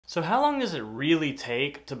So how long does it really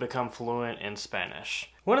take to become fluent in Spanish?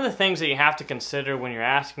 One of the things that you have to consider when you're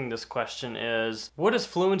asking this question is, what does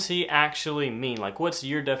fluency actually mean? Like, what's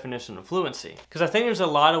your definition of fluency? Because I think there's a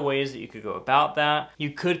lot of ways that you could go about that.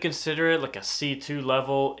 You could consider it like a C2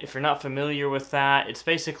 level. If you're not familiar with that, it's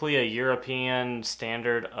basically a European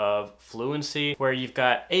standard of fluency where you've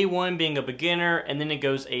got A1 being a beginner, and then it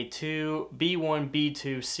goes A2, B1,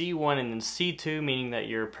 B2, C1, and then C2, meaning that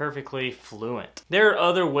you're perfectly fluent. There are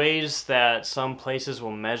other ways that some places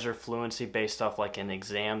will measure fluency based off like an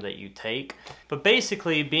exam that you take, but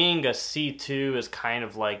basically being a C2 is kind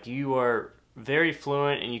of like you are very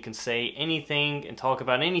fluent and you can say anything and talk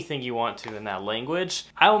about anything you want to in that language.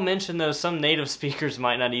 I will mention though, some native speakers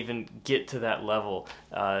might not even get to that level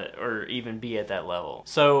or even be at that level.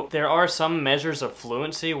 So there are some measures of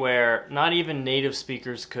fluency where not even native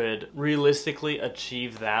speakers could realistically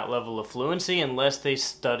achieve that level of fluency unless they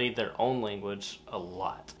studied their own language a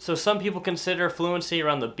lot. So some people consider fluency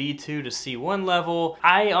around the B2 to C1 level.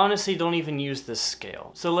 I honestly don't even use this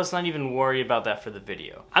scale, so let's not even worry about that for the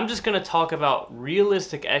video. I'm just going to talk about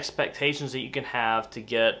realistic expectations that you can have to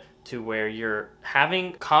get to where you're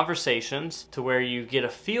having conversations, to where you get a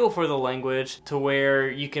feel for the language, to where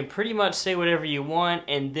you can pretty much say whatever you want,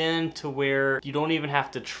 and then to where you don't even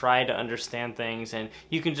have to try to understand things and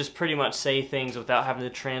you can just pretty much say things without having to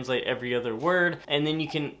translate every other word, and then you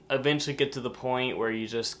can eventually get to the point where you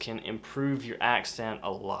just can improve your accent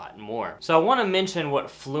a lot more. So I want to mention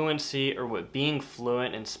what fluency, or what being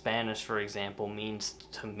fluent in Spanish, for example, means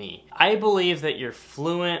to me. I believe that you're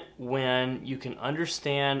fluent when you can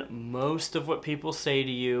understand most of what people say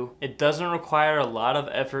to you. It doesn't require a lot of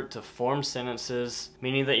effort to form sentences,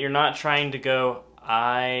 meaning that you're not trying to go,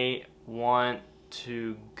 I want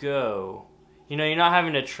to go. You know, you're not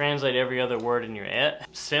having to translate every other word in your it.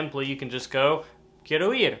 Simply, you can just go,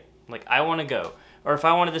 quiero ir, like I want to go. Or if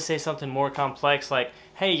I wanted to say something more complex, like,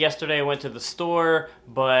 hey, yesterday I went to the store,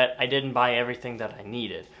 but I didn't buy everything that I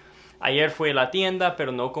needed. Ayer fui a la tienda,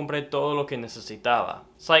 pero no compré todo lo que necesitaba.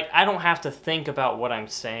 It's like, I don't have to think about what I'm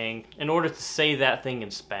saying in order to say that thing in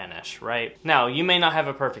Spanish, right? Now, you may not have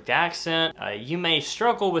a perfect accent, you may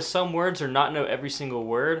struggle with some words or not know every single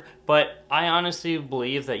word, but I honestly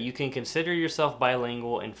believe that you can consider yourself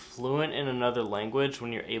bilingual and fluent in another language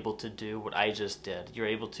when you're able to do what I just did. You're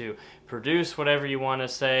able to produce whatever you want to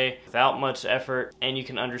say without much effort, and you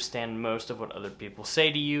can understand most of what other people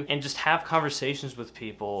say to you, and just have conversations with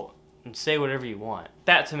people and say whatever you want.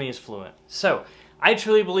 That to me is fluent. So I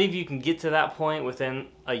truly believe you can get to that point within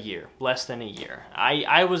a year, less than a year.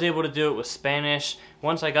 I was able to do it with Spanish.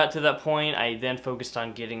 Once I got to that point, I then focused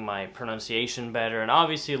on getting my pronunciation better and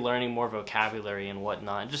obviously learning more vocabulary and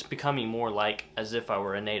whatnot, just becoming more like as if I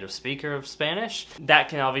were a native speaker of Spanish. That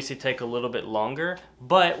can obviously take a little bit longer,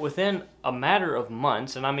 but within a matter of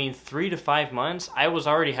months, and I mean 3 to 5 months, I was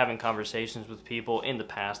already having conversations with people in the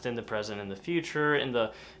past, in the present, in the future, in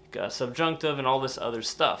the subjunctive and all this other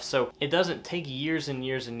stuff. So it doesn't take years and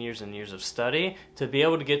years and years and years of study to be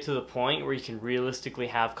able to get to the point where you can realistically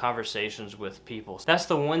have conversations with people. That's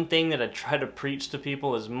the one thing that I try to preach to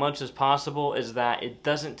people as much as possible, is that it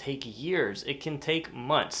doesn't take years, it can take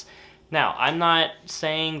months. Now, I'm not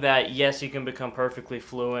saying that, yes, you can become perfectly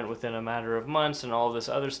fluent within a matter of months and all this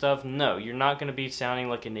other stuff. No, you're not going to be sounding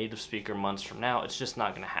like a native speaker months from now. It's just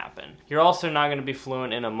not going to happen. You're also not going to be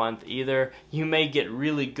fluent in a month either. You may get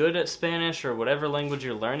really good at Spanish or whatever language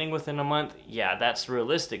you're learning within a month. Yeah, that's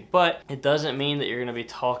realistic, but it doesn't mean that you're going to be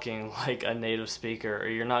talking like a native speaker, or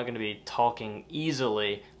you're not going to be talking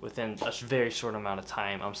easily within a very short amount of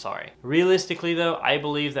time. I'm sorry. Realistically though, I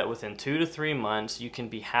believe that within 2 to 3 months, you can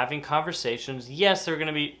be having conversations. Yes, there are going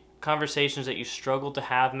to be conversations that you struggle to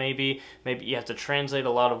have maybe you have to translate a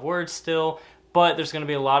lot of words still, but there's going to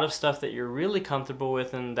be a lot of stuff that you're really comfortable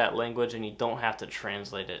with in that language and you don't have to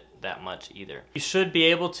translate it that much either. You should be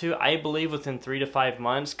able to, I believe, within 3 to 5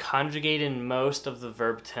 months, conjugate in most of the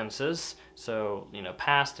verb tenses. So, you know,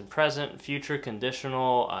 past and present, future,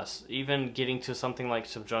 conditional, even getting to something like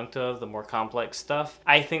subjunctive, the more complex stuff.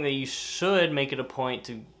 I think that you should make it a point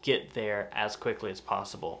to get there as quickly as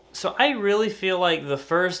possible. So I really feel like the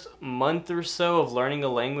first month or so of learning a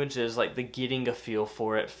language is like the getting a feel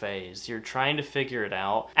for it phase. You're trying to figure it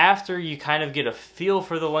out. After you kind of get a feel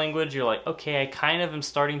for the language, you're like, okay, I kind of am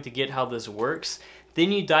starting to get how this works.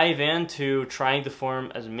 Then you dive into trying to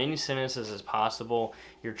form as many sentences as possible.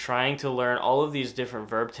 You're trying to learn all of these different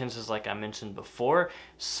verb tenses like I mentioned before,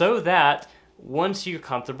 so that once you're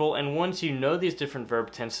comfortable and once you know these different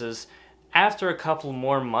verb tenses, after a couple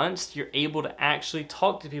more months, you're able to actually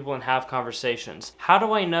talk to people and have conversations. How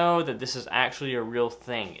do I know that this is actually a real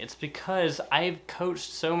thing? It's because I've coached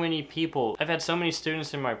so many people. I've had so many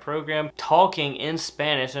students in my program talking in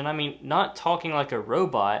Spanish, and I mean, not talking like a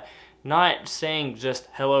robot, not saying just,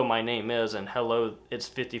 hello, my name is, and hello, it's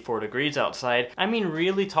 54 degrees outside. I mean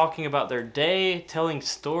really talking about their day, telling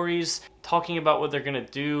stories, talking about what they're gonna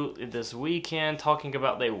do this weekend, talking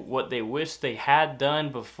about what they wish they had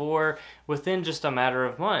done before within just a matter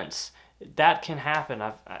of months. That can happen.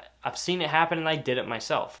 I've seen it happen, and I did it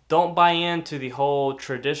myself. Don't buy into the whole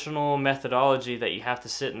traditional methodology that you have to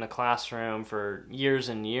sit in a classroom for years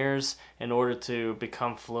and years in order to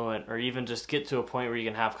become fluent, or even just get to a point where you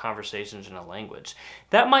can have conversations in a language.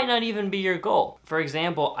 That might not even be your goal. For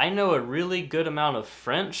example, I know a really good amount of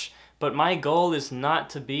French, but my goal is not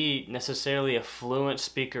to be necessarily a fluent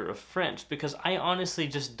speaker of French, because I honestly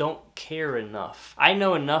just don't care enough. I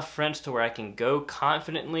know enough French to where I can go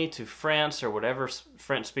confidently to France or whatever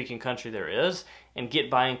French-speaking country there is and get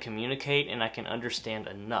by and communicate, and I can understand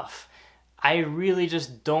enough. I really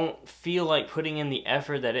just don't feel like putting in the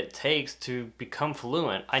effort that it takes to become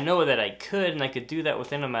fluent. I know that I could, and I could do that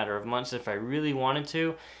within a matter of months if I really wanted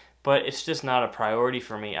to, but it's just not a priority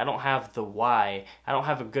for me. I don't have the why. I don't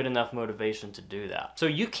have a good enough motivation to do that. So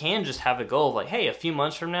you can just have a goal of like, hey, a few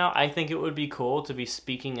months from now, I think it would be cool to be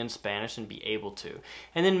speaking in Spanish and be able to.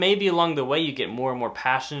 And then maybe along the way, you get more and more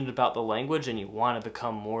passionate about the language and you want to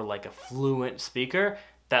become more like a fluent speaker.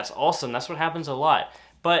 That's awesome. That's what happens a lot.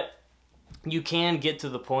 But you can get to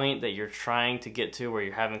the point that you're trying to get to where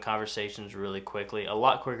you're having conversations really quickly, a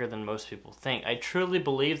lot quicker than most people think. I truly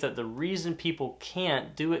believe that the reason people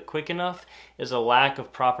can't do it quick enough is a lack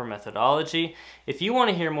of proper methodology. If you want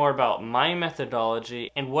to hear more about my methodology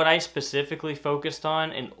and what I specifically focused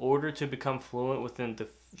on in order to become fluent within the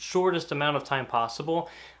shortest amount of time possible,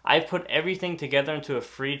 I've put everything together into a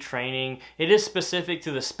free training. It is specific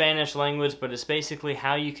to the Spanish language, but it's basically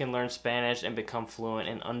how you can learn Spanish and become fluent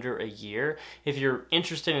in under a year. If you're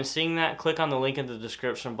interested in seeing that, click on the link in the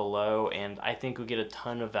description below, and I think you'll get a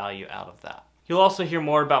ton of value out of that. You'll also hear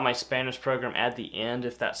more about my Spanish program at the end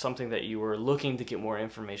if that's something that you were looking to get more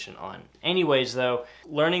information on. Anyways though,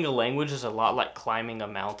 learning a language is a lot like climbing a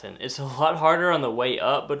mountain. It's a lot harder on the way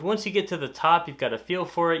up, but once you get to the top, you've got a feel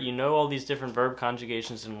for it, you know all these different verb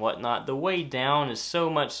conjugations and whatnot. The way down is so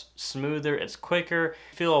much smoother, it's quicker,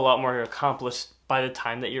 you feel a lot more accomplished by the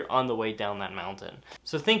time that you're on the way down that mountain.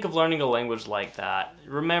 So think of learning a language like that.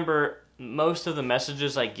 Remember, most of the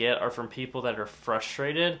messages I get are from people that are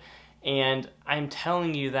frustrated. And I'm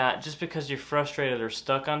telling you that just because you're frustrated or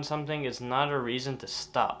stuck on something is not a reason to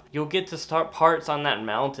stop. You'll get to start parts on that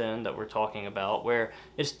mountain that we're talking about where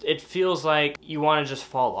it feels like you want to just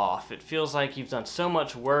fall off. It feels like you've done so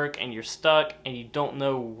much work and you're stuck and you don't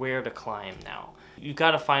know where to climb now. You've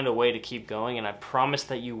got to find a way to keep going, and I promise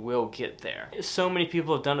that you will get there. So many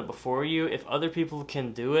people have done it before you. If other people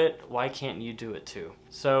can do it, why can't you do it too?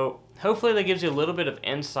 So hopefully that gives you a little bit of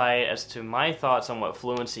insight as to my thoughts on what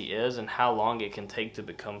fluency is and how long it can take to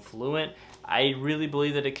become fluent. I really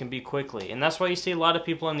believe that it can be quickly, and that's why you see a lot of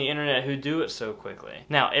people on the internet who do it so quickly.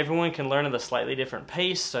 Now, everyone can learn at a slightly different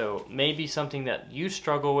pace, so maybe something that you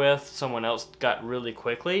struggle with, someone else got really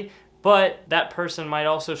quickly, but that person might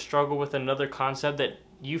also struggle with another concept that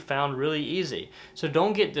you found really easy. So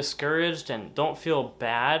don't get discouraged and don't feel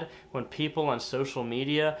bad when people on social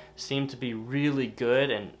media seem to be really good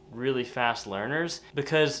and really fast learners,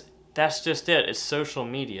 because that's just it. It's social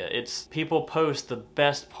media. It's people post the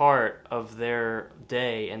best part of their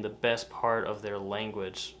day and the best part of their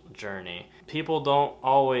language journey. People don't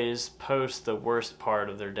always post the worst part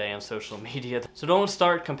of their day on social media. So don't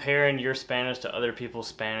start comparing your Spanish to other people's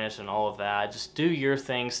Spanish and all of that. Just do your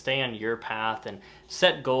thing, stay on your path, and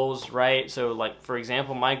set goals, right? So like, for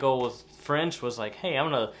example, my goal with French was like, hey, I'm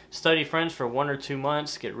gonna study French for 1 or 2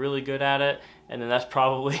 months, get really good at it, and then that's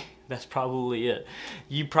probably it.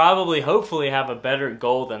 You probably, hopefully, have a better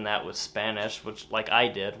goal than that with Spanish, which like I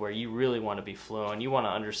did, where you really want to be fluent. You want to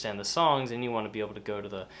understand the songs, and you want to be able to go to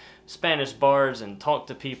the Spanish bars and talk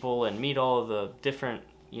to people and meet all of the different,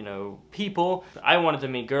 you know, people. I wanted to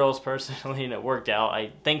meet girls personally, and it worked out.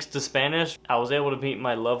 Thanks to Spanish, I was able to meet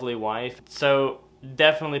my lovely wife. So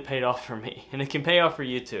definitely paid off for me, and it can pay off for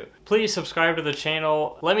you too. Please subscribe to the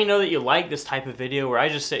channel. Let me know that you like this type of video where I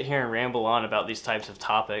just sit here and ramble on about these types of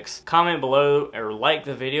topics. Comment below or like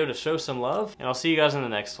the video to show some love, and I'll see you guys in the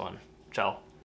next one. Ciao.